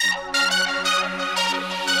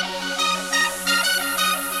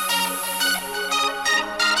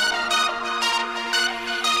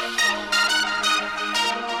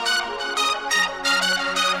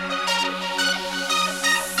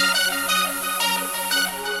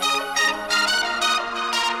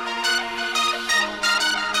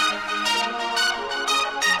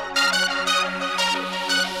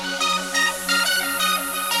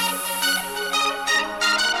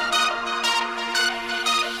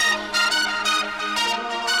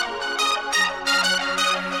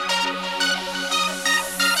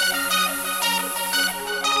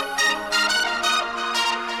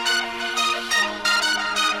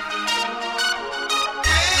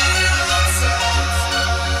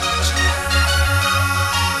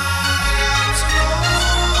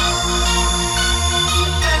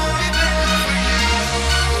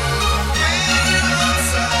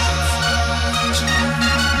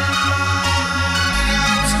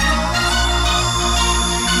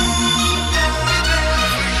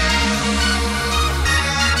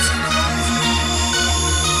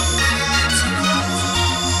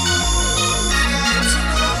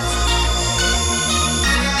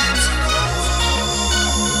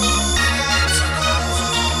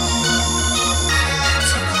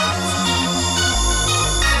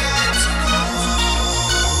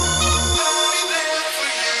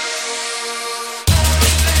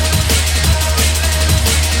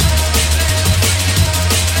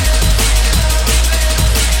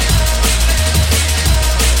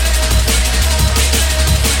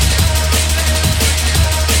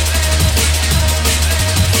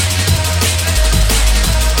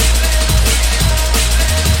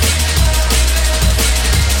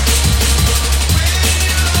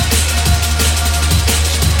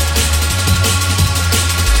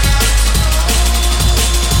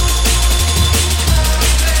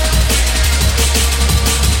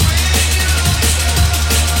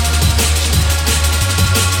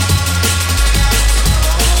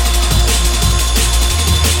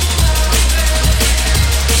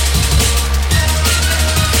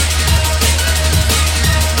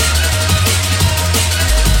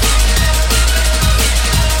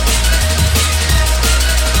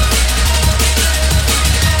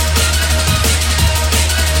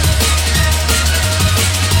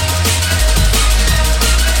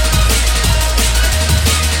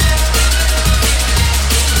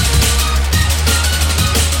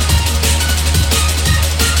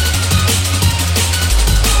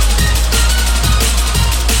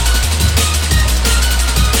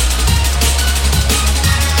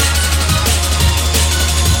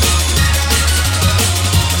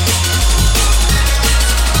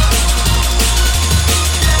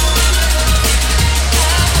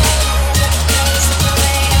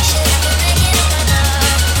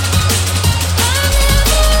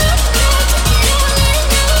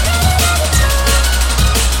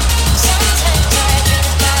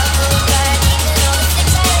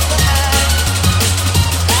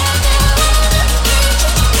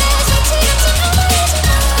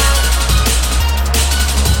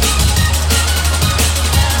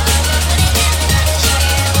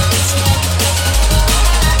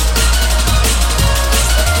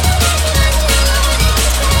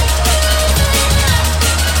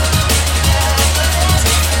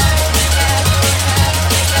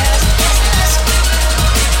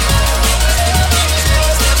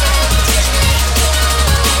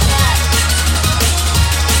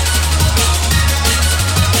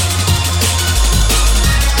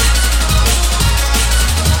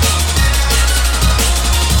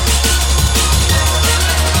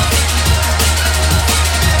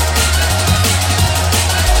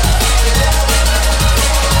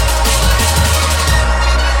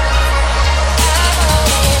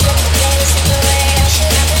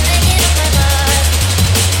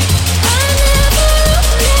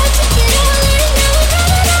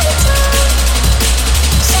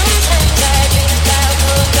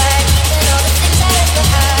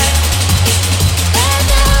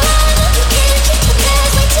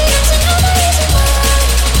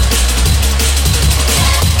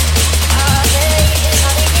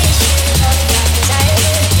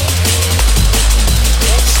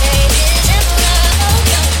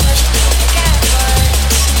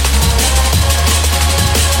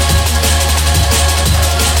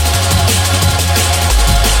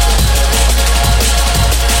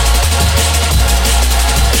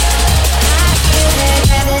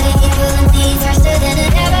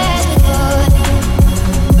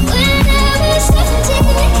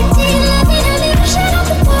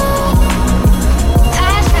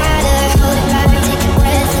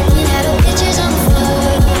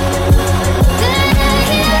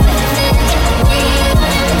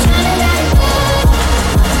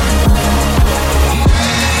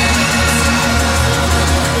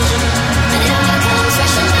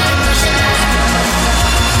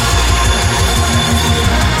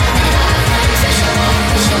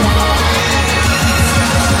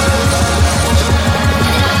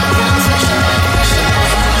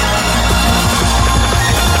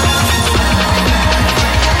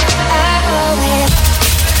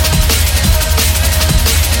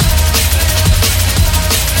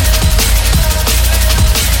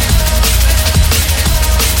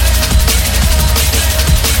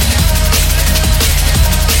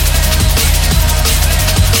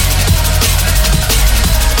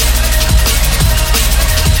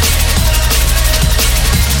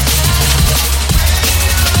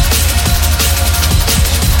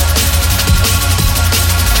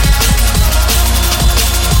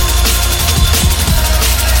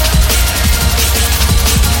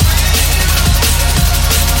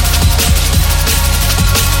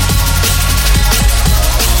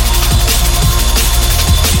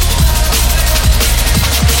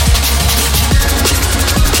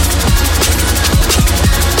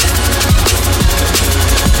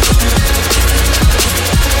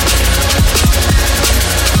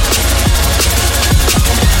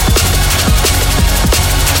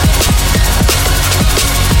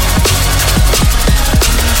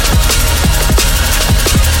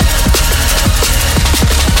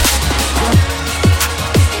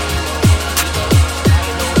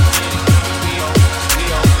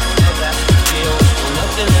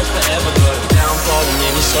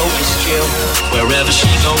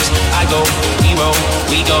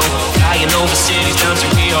we go. Flying over cities down to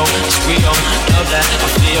Rio, it's Rio. Love that I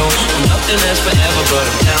feel. I'm nothing lasts forever, but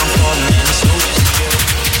I'm down for the minute, so just chill.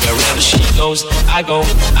 Wherever she goes, I go,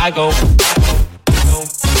 I go, I go,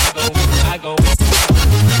 I go.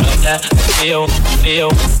 Love that I feel,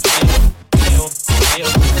 feel, feel,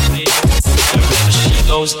 feel, feel. Wherever she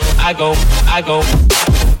goes, I go, I go,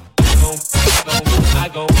 I go, I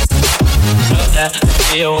go. Love that I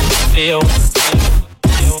feel, feel,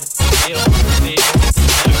 feel, feel, feel.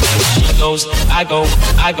 Wherever she goes, I go,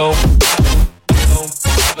 I go, I go,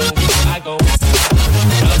 I go.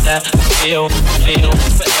 Love that I feel, feel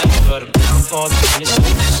forever, but I'm down for the minute, so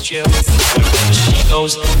just chill. Wherever she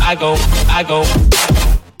goes, I go, I go,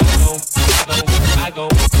 I go, I go.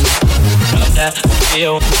 Love that I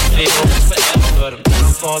feel, feel forever, but I'm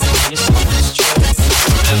down for the minute, so just chill.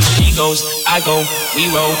 Wherever she goes, I go, we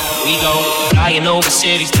roll, we go. Flying over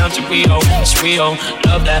cities down to Rio, it's Rio.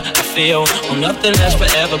 Love that I feel. Oh, nothing lasts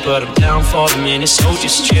forever, but I'm down for the minute, so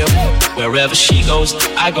just chill. Wherever she goes,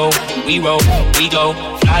 I go, we roll, we go.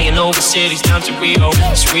 Flying over cities down to Rio,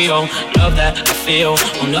 it's Rio. Love that I feel.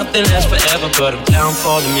 Oh, nothing lasts forever, but I'm down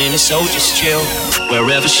for the minute, so just chill.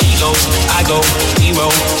 Wherever she goes, I go, we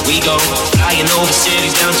roll, we go. Flying over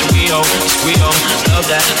cities down to Rio, it's Rio. Love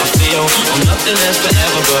that I feel. Oh, nothing lasts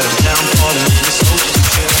forever, but I'm down for the minute, so just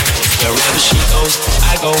chill. Wherever she goes,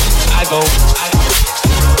 I go, I go, I go.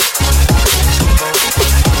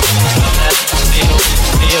 Love that I feel,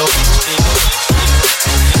 feel, feel.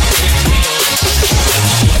 Wherever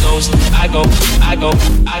she goes, I go, I go,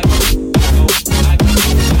 I go, I go,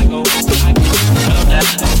 I go, I go. Love that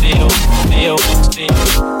I feel, feel, feel,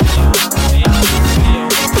 feel, feel.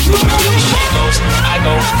 Wherever she goes, I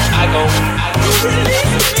go, I go, I go.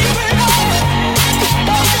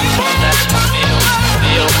 That I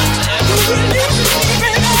feel, feel forever.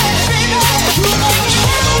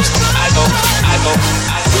 I go, I go, I go.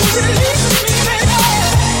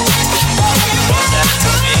 That I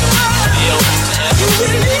feel, feel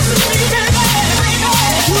forever.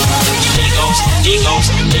 He goes, he goes,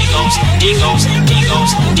 he goes, he goes, he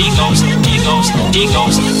goes, he goes, he goes, he goes, he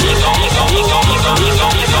goes, he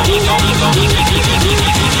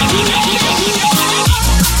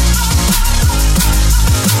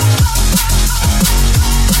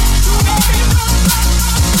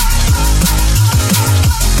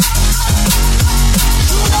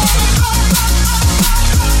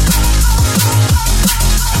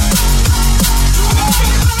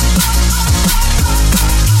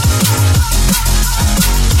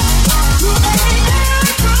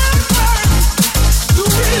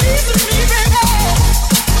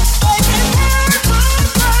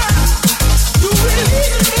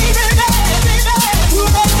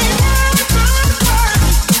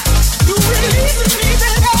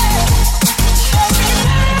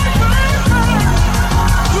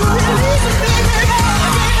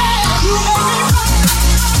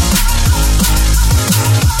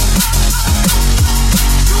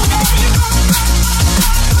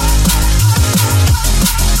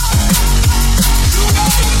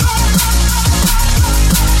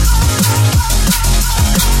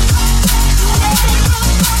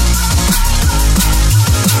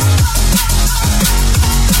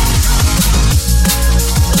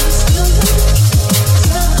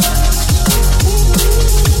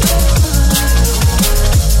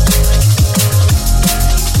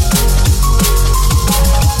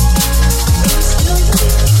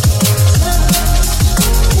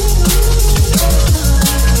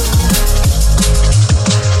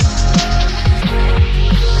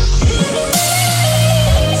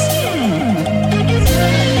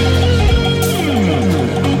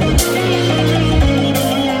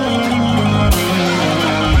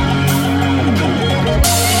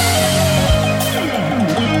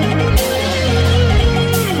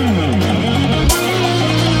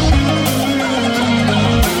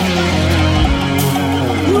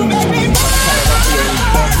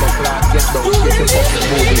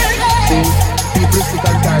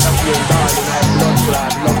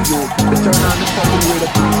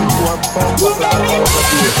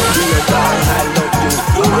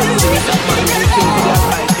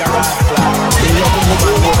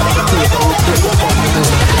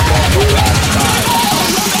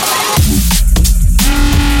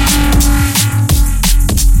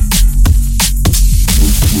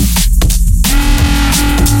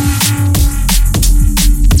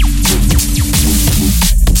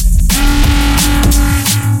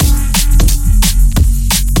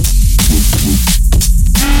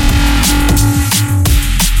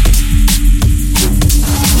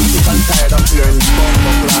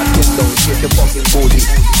your fucking booty.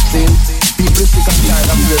 Still, people sick and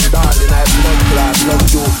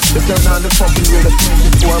You turn on the fucking radio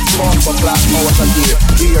 24 bumper class hours a day.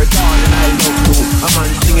 Hear darling, I love you. A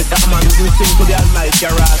man sing it, a man who sing to the almighty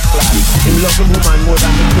ras class. Him love the woman more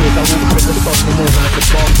than the creator who create the sun, the moon and the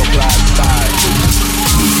bumper class star.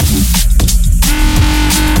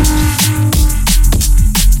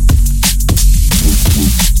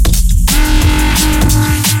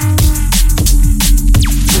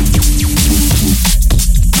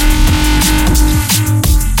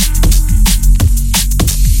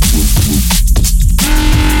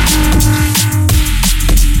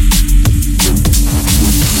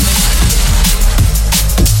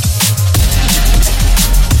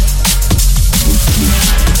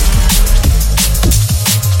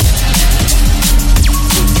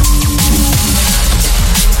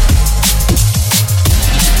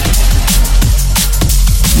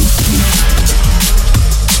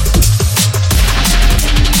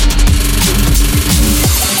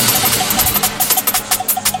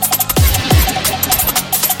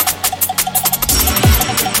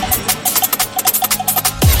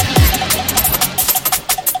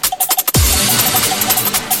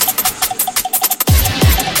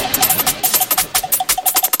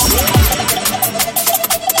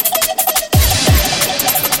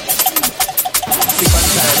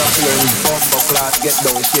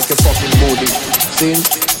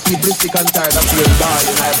 People sick and tired of your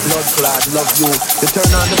darling, I blood clot, love you. You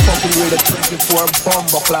turn on the fucking radio 24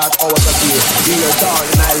 bomber clot hours a day. Dear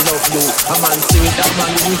darling, I love you. A man sing it, a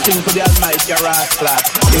man who sing to the almighty ras clot.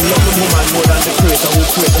 He love the woman more than the creator who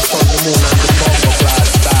create the sun, the moon and the bomber clot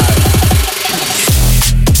star.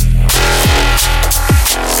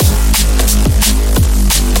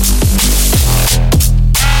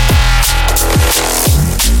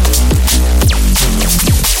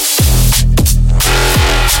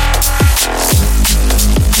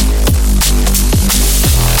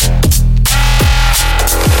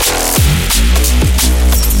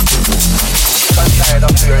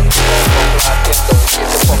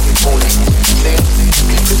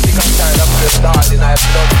 Darling, I have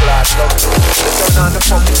blood clot, love you. You turn on the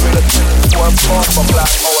fucking radio 24 bumper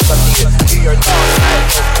class hours a day. Dear darling, I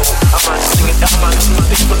love you. A man sing it, a man who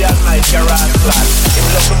sing to the almighty ras clot. Him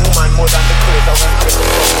love the woman more than the creator who create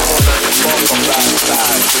the sun, the moon and the bumper class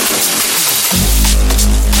star.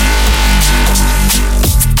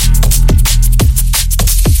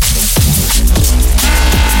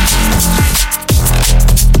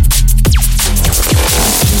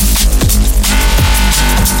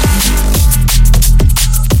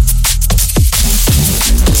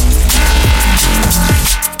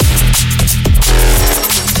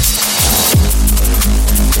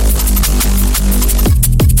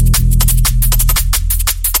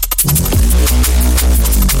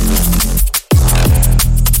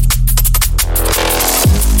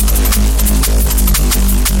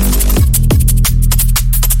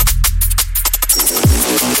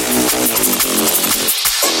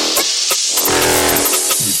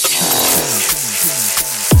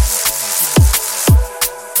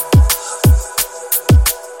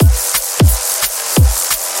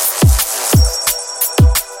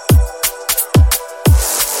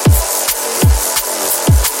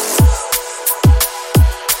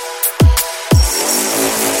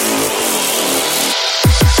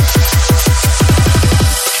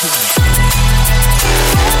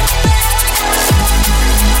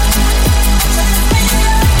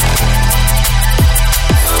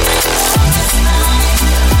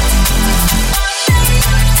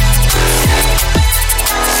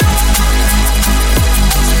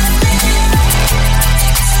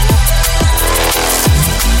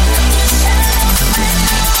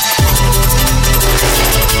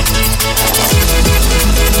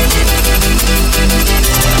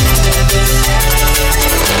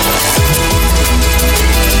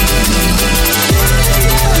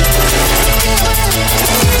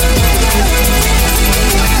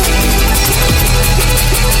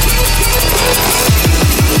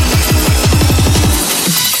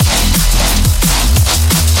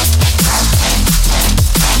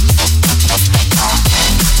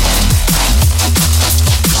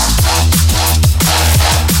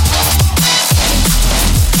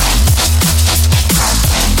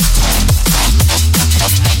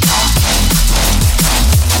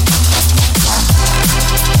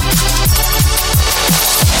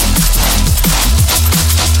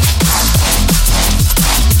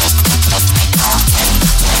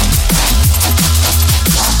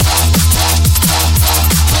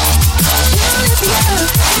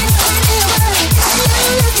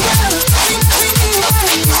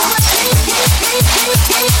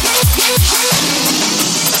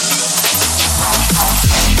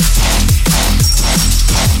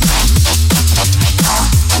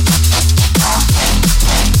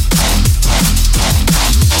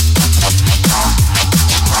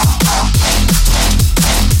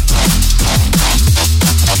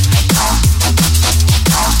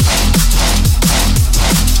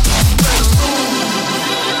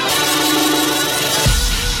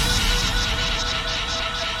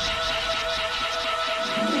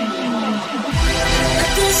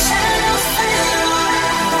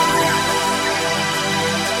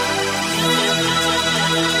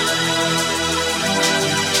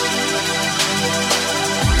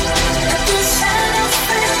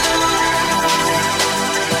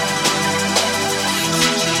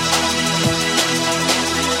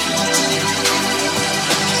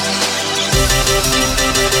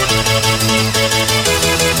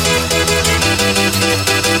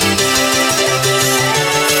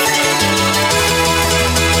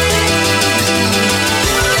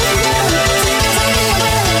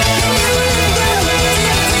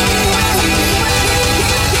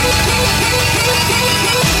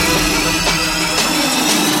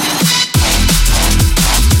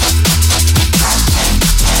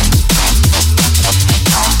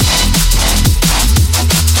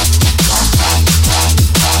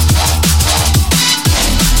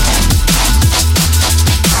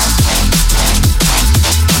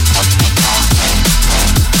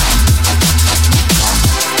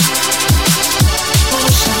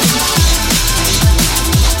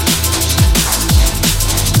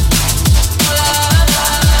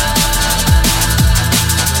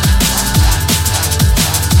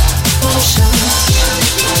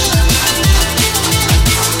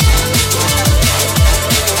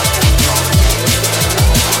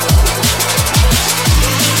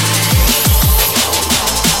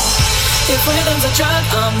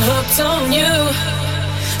 hooked on you.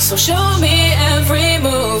 So show me every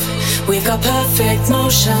move. We've got perfect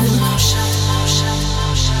motion.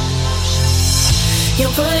 You're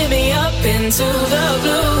pulling me up into the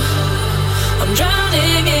blue. I'm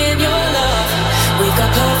drowning in your love. We've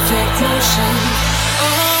got perfect motion.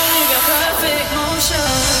 Oh, we've got perfect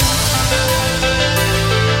motion.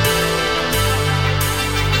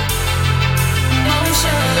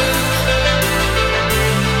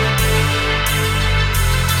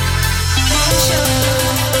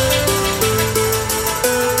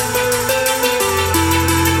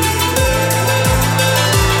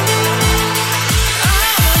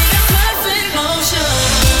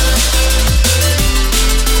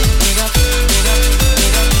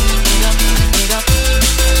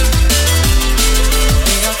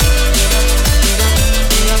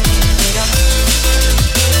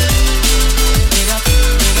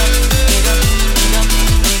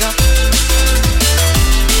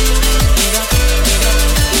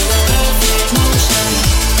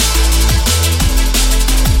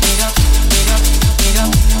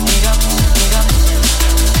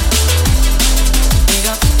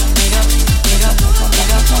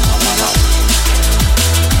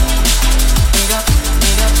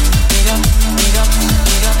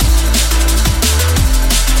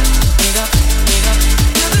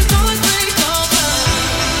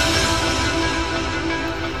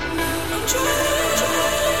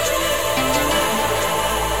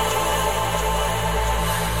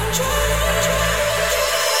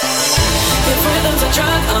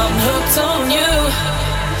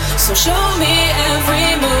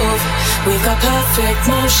 Perfect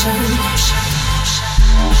motion.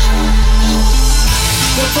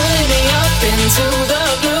 You're pulling me up into the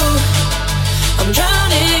blue. I'm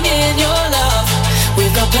drowning in your love.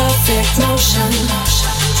 We've got perfect motion.